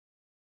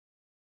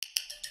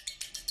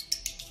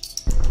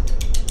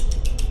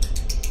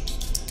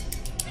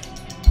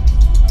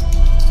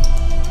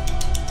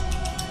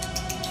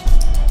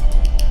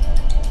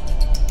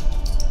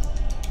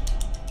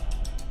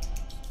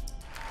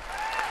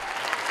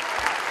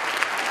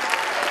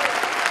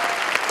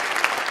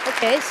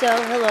Okay, so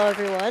hello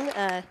everyone.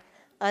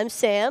 I'm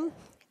Sam,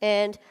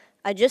 and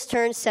I just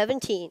turned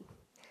 17.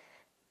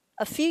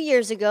 A few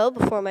years ago,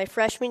 before my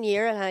freshman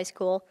year in high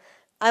school,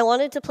 I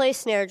wanted to play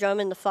snare drum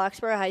in the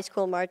Foxborough High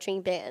School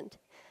marching band.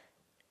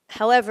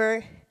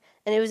 However,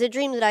 and it was a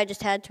dream that I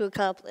just had to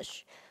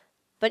accomplish,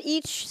 but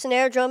each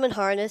snare drum and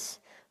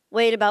harness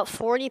weighed about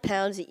 40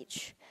 pounds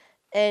each.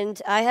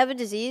 And I have a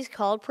disease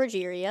called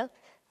progeria,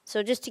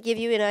 so just to give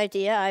you an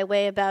idea, I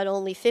weigh about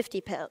only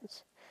 50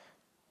 pounds.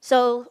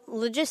 So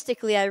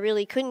logistically, I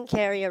really couldn't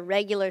carry a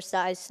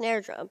regular-sized snare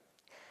drum.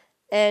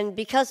 And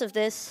because of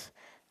this,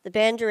 the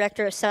band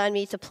director assigned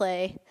me to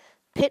play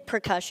pit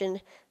percussion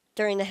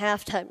during the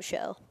halftime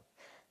show.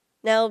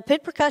 Now,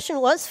 pit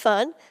percussion was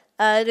fun.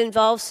 It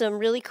involved some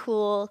really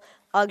cool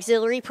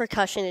auxiliary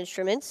percussion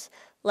instruments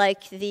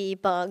like the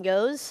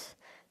bongos,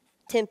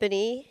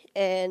 timpani,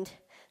 and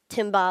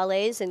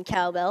timbales and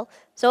cowbell.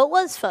 So it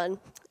was fun.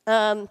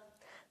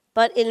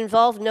 But it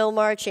involved no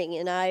marching,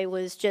 and I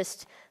was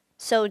just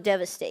so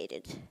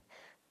devastated.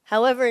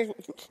 However,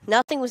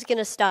 nothing was going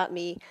to stop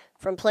me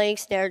from playing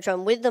snare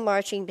drum with the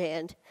marching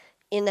band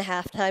in the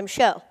halftime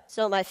show.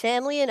 So my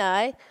family and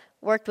I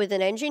worked with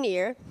an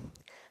engineer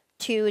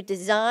to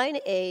design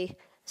a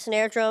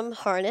snare drum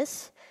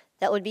harness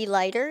that would be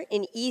lighter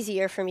and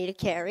easier for me to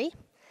carry.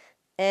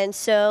 And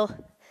so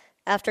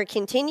after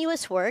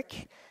continuous work,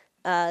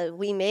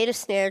 we made a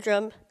snare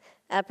drum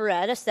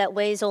apparatus that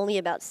weighs only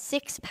about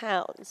 6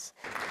 pounds.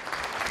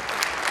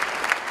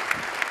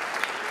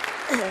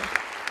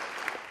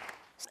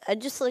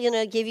 I'm just going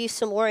to give you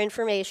some more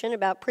information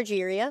about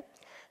progeria.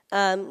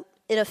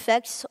 It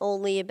affects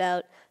only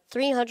about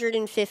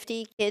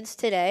 350 kids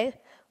today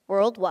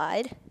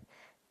worldwide,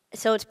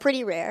 so it's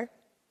pretty rare.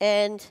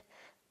 And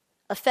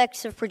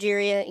effects of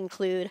progeria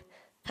include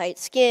tight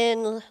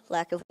skin,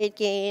 lack of weight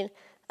gain,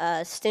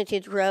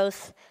 stunted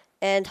growth,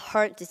 and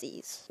heart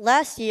disease.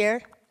 Last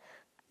year,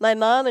 my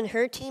mom and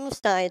her team of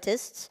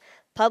scientists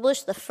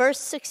published the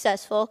first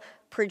successful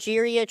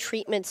progeria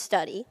treatment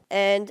study.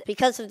 And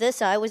because of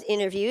this, I was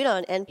interviewed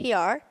on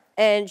NPR.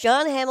 And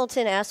John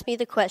Hamilton asked me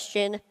the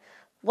question,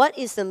 what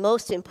is the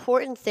most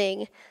important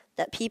thing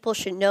that people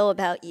should know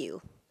about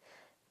you?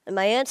 And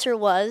my answer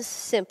was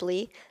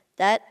simply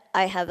that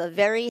I have a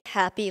very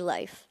happy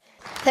life.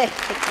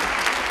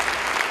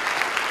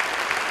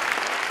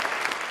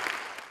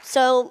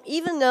 So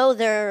even though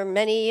there are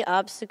many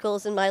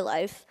obstacles in my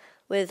life,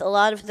 with a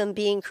lot of them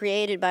being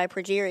created by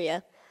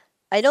progeria,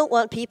 I don't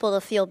want people to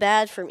feel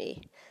bad for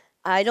me.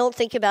 I don't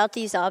think about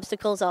these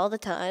obstacles all the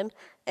time,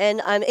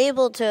 and I'm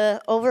able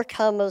to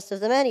overcome most of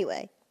them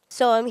anyway.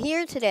 So I'm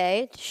here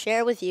today to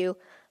share with you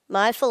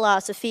my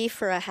philosophy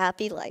for a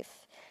happy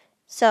life.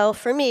 So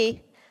for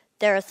me,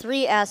 there are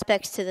 3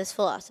 aspects to this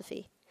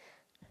philosophy.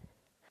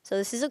 So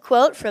this is a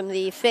quote from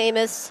the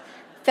famous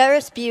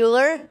Ferris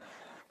Bueller.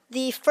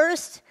 The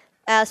first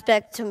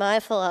aspect to my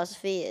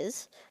philosophy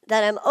is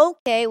that I'm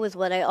okay with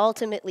what I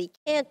ultimately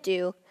can't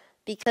do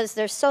because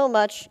there's so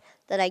much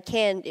that I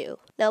can do.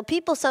 Now,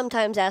 people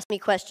sometimes ask me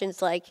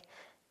questions like,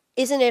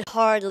 isn't it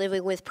hard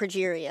living with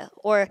progeria?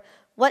 Or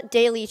what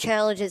daily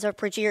challenges of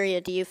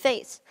progeria do you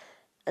face?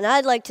 And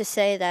I'd like to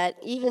say that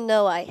even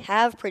though I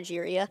have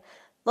progeria,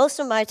 most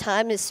of my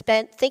time is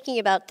spent thinking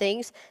about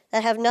things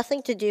that have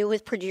nothing to do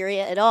with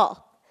progeria at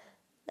all.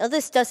 Now,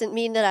 this doesn't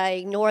mean that I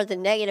ignore the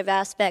negative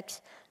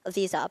aspects of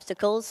these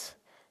obstacles.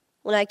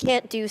 When I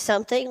can't do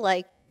something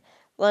like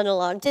run a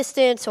long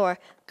distance or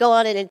go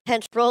on an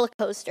intense roller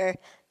coaster,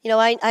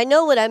 I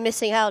know what I'm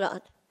missing out on.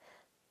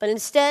 But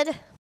instead,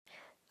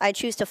 I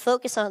choose to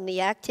focus on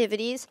the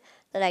activities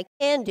that I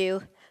can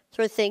do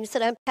through things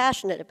that I'm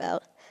passionate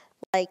about,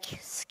 like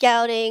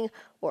scouting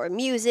or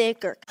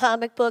music or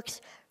comic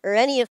books or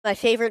any of my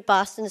favorite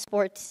Boston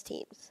sports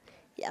teams.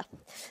 Yeah.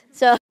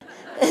 So,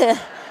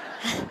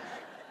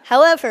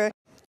 however,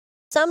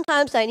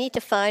 sometimes I need to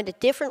find a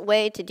different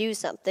way to do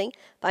something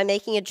by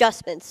making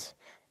adjustments.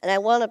 And I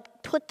want to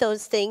put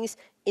those things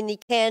in the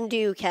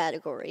can-do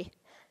category,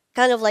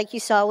 kind of like you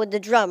saw with the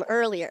drum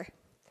earlier.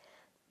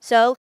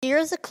 So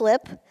here's a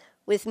clip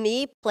with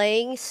me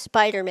playing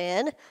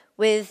Spider-Man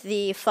with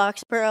the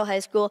Foxborough High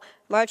School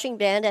marching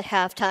band at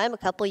halftime a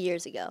couple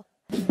years ago.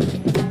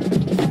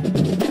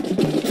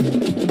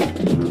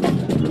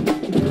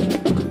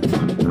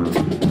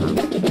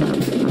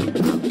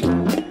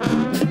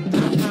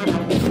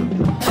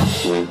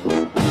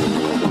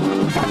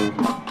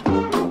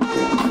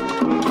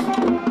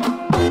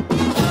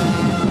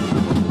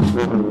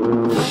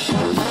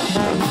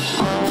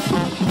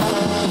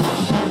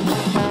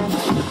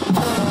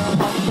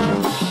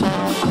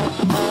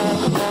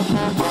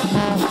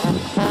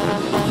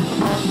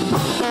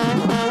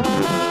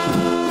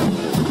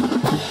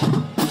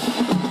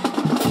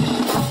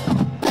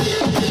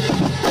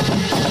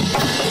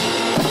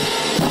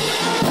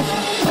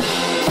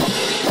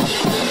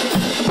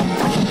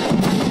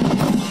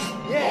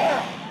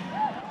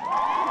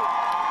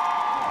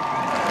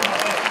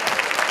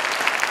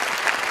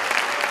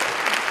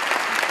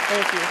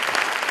 Thank you.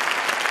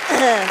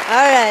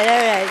 All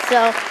right.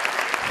 So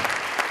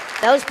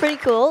that was pretty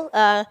cool.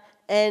 And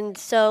And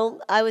so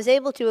I was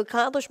able to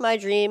accomplish my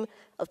dream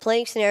of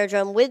playing snare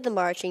drum with the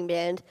marching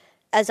band,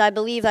 as I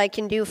believe I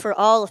can do for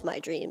all of my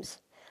dreams.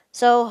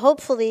 So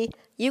hopefully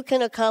you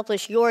can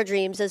accomplish your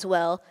dreams as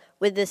well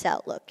with this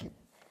outlook.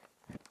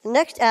 The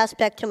next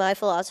aspect to my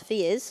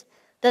philosophy is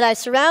that I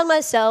surround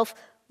myself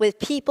with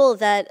people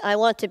that I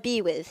want to be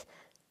with,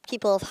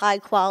 people of high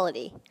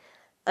quality.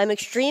 I'm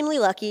extremely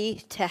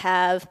lucky to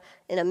have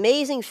an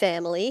amazing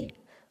family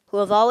who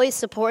have always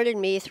supported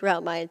me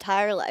throughout my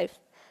entire life.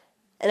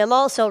 And I'm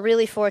also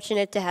really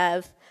fortunate to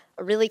have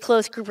a really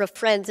close group of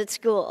friends at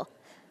school.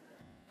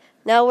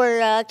 Now,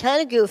 we're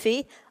kind of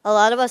goofy. A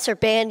lot of us are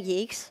band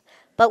geeks,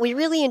 but we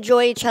really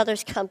enjoy each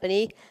other's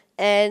company,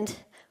 and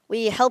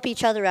we help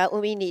each other out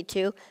when we need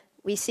to.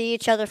 We see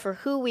each other for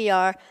who we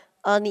are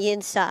on the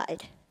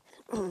inside.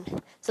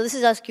 So this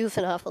is us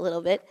goofing off a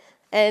little bit.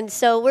 And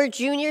so we're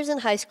juniors in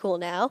high school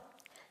now,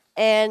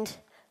 and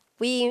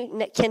we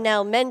can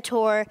now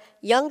mentor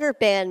younger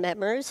band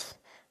members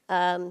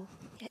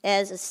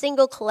as a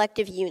single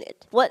collective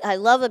unit. What I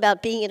love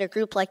about being in a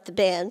group like the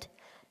band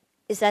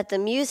is that the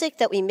music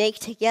that we make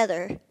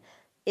together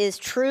is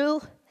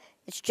true,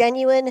 it's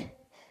genuine,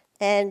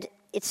 and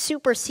it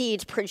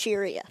supersedes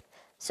progeria.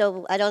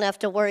 So I don't have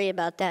to worry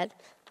about that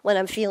when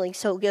I'm feeling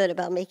so good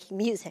about making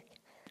music.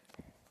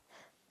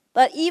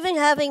 But even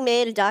having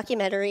made a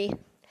documentary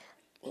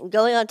and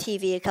going on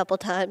TV a couple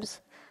times,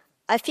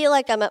 I feel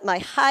like I'm at my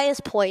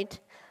highest point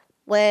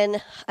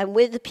when I'm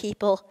with the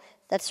people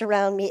that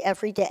surround me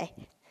every day.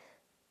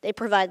 They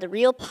provide the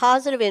real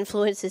positive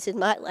influences in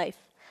my life,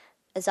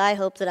 as I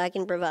hope that I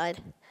can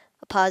provide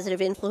a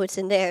positive influence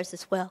in theirs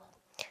as well.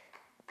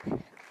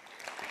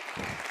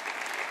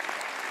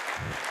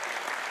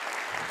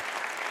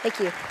 Thank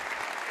you.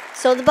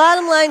 So the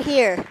bottom line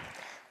here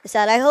is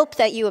that I hope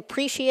that you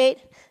appreciate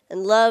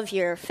and love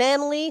your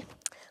family,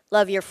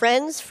 love your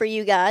friends, for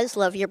you guys,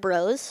 love your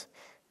bros,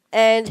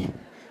 and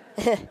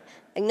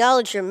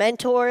acknowledge your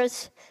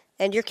mentors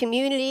and your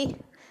community,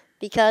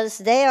 because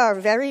they are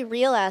very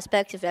real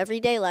aspects of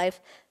everyday life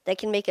that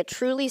can make a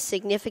truly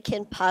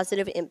significant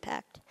positive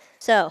impact.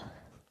 So,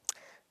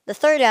 the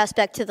third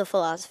aspect to the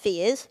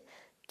philosophy is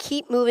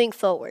keep moving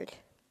forward.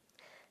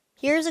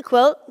 Here's a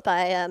quote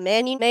by a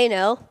man you may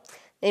know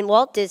named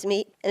Walt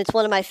Disney, and it's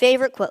one of my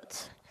favorite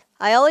quotes.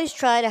 I always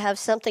try to have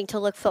something to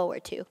look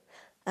forward to,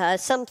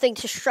 something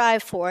to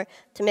strive for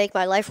to make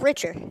my life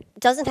richer. It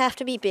doesn't have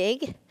to be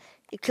big.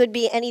 It could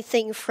be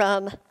anything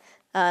from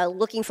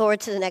looking forward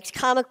to the next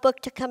comic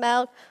book to come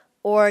out,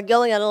 or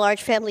going on a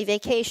large family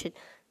vacation,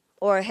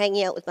 or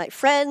hanging out with my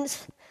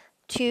friends,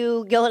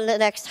 to going to the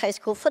next high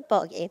school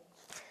football game.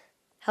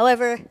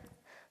 However,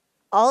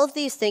 all of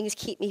these things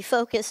keep me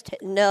focused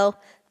and know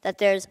that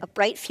there's a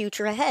bright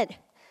future ahead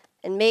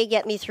and may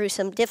get me through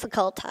some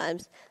difficult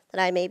times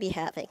that I may be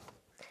having.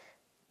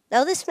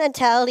 Now, this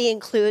mentality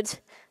includes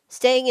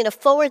staying in a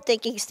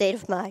forward-thinking state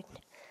of mind.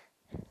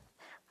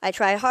 I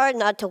try hard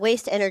not to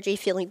waste energy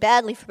feeling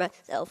badly for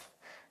myself,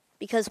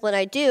 because when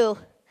I do,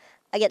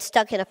 I get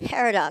stuck in a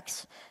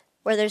paradox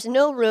where there's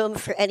no room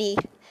for any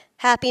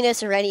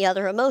happiness or any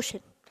other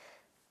emotion.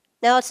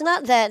 Now, it's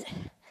not that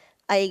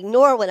I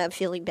ignore when I'm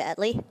feeling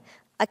badly.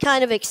 I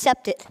kind of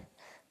accept it.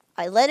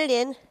 I let it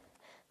in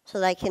so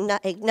that I can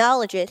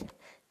acknowledge it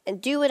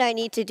and do what I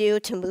need to do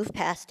to move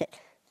past it.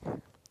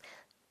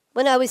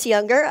 When I was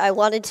younger, I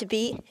wanted to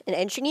be an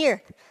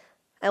engineer.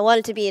 I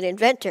wanted to be an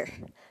inventor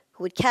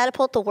who would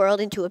catapult the world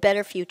into a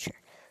better future.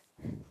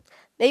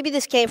 Maybe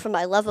this came from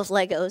my love of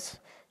Legos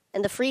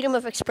and the freedom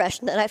of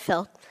expression that I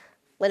felt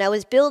when I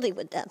was building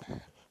with them.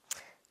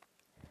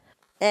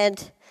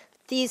 And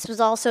these was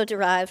also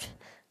derived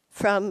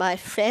from my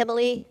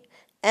family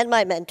and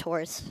my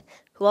mentors,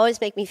 who always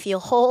make me feel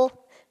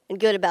whole and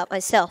good about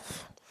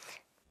myself.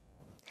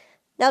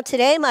 Now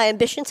today, my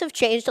ambitions have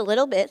changed a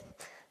little bit.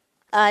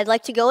 I'd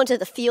like to go into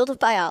the field of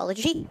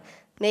biology,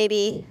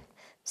 maybe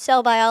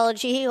cell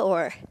biology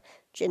or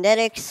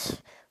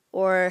genetics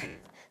or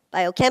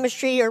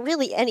biochemistry or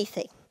really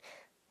anything.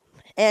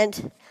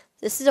 And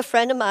this is a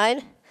friend of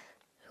mine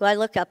who I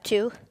look up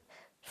to,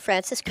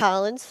 Francis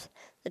Collins,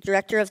 the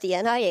director of the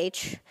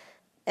NIH,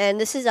 and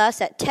this is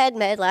us at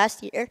TEDvn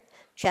last year,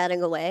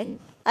 chatting away.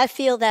 I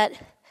feel that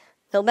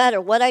no matter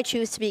what I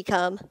choose to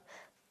become,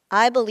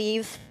 I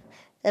believe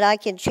that I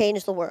can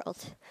change the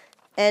world.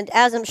 And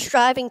as I'm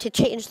striving to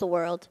change the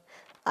world,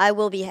 I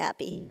will be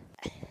happy.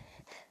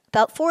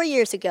 About 4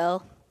 years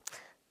ago,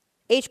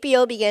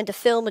 HBO began to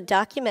film a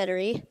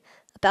documentary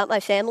about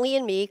my family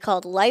and me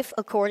called Life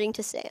According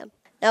to Sam.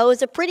 Now, it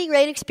was a pretty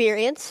great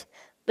experience,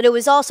 but it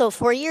was also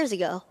 4 years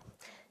ago.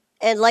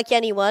 And like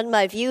anyone,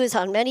 my views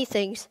on many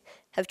things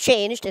have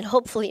changed and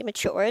hopefully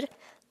matured,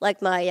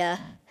 like my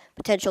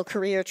potential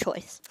career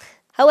choice.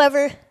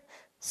 However,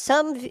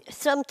 some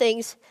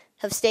things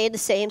have stayed the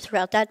same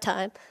throughout that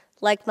time,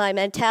 like my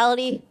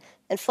mentality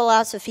and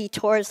philosophy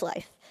towards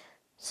life.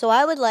 So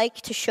I would like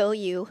to show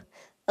you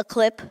a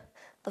clip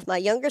of my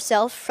younger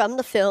self from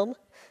the film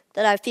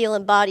that I feel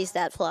embodies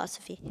that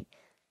philosophy.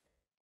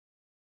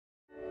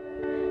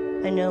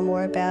 I know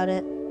more about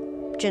it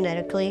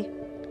genetically.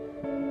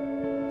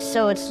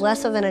 So it's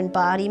less of an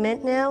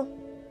embodiment now.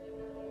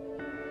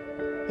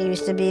 It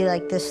used to be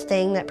like this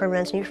thing that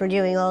prevents me from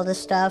doing all this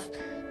stuff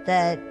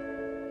that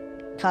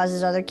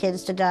causes other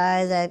kids to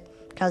die, that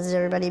causes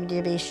everybody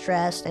to be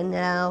stressed, and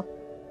now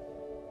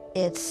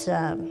it's,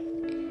 a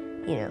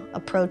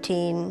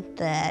protein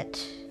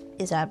that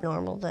is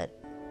abnormal, that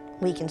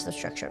weakens the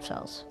structure of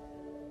cells.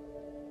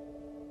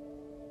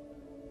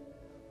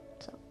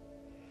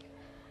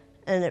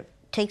 And it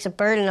takes a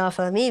burden off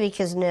of me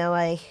because now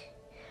I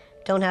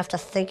don't have to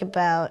think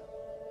about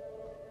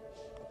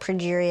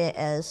progeria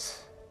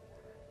as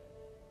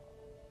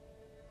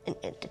an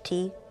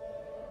entity.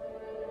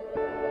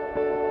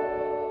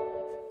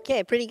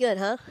 Okay, pretty good,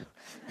 huh?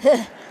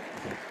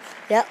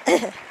 Yep.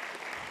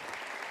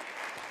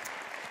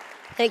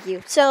 Thank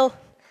you. So,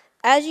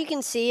 as you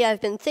can see,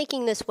 I've been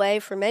thinking this way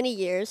for many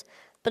years,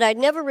 but I'd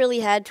never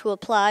really had to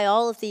apply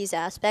all of these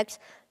aspects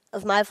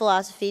of my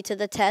philosophy to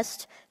the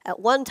test at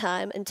one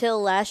time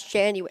until last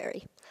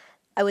January.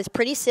 I was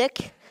pretty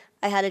sick.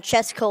 I had a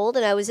chest cold,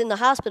 and I was in the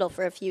hospital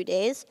for a few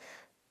days.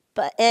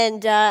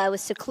 I was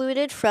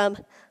secluded from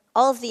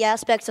all of the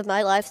aspects of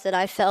my life that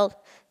I felt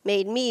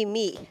made me,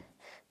 me.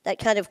 That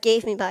kind of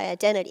gave me my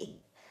identity.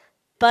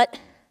 But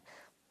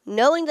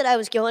knowing that I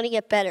was going to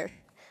get better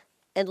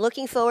and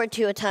looking forward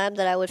to a time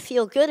that I would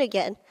feel good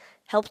again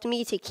helped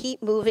me to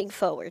keep moving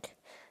forward.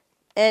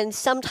 And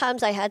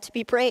sometimes I had to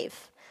be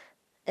brave.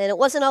 And it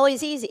wasn't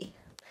always easy.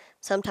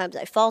 Sometimes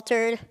I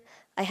faltered,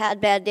 I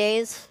had bad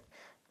days,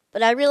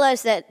 but I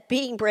realized that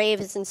being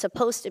brave isn't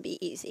supposed to be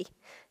easy.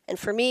 And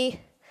for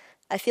me,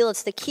 I feel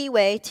it's the key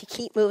way to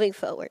keep moving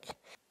forward.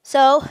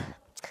 So,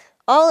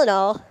 all in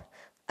all,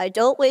 I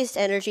don't waste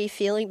energy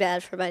feeling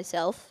bad for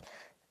myself.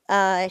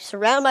 I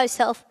surround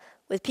myself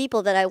with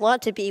people that I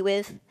want to be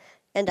with,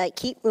 and I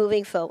keep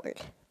moving forward.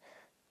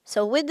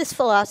 So with this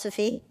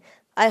philosophy,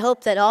 I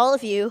hope that all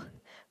of you,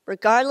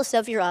 regardless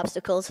of your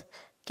obstacles,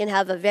 can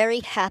have a very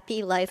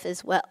happy life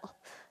as well.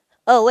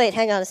 Oh, wait,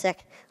 hang on a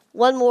sec.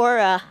 One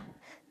more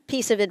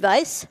piece of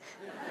advice.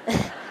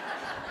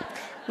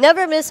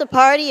 Never miss a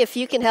party if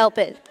you can help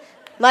it.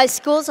 My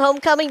school's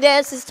homecoming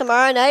dance is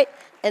tomorrow night,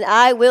 and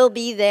I will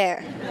be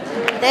there.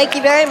 Thank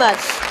you very much.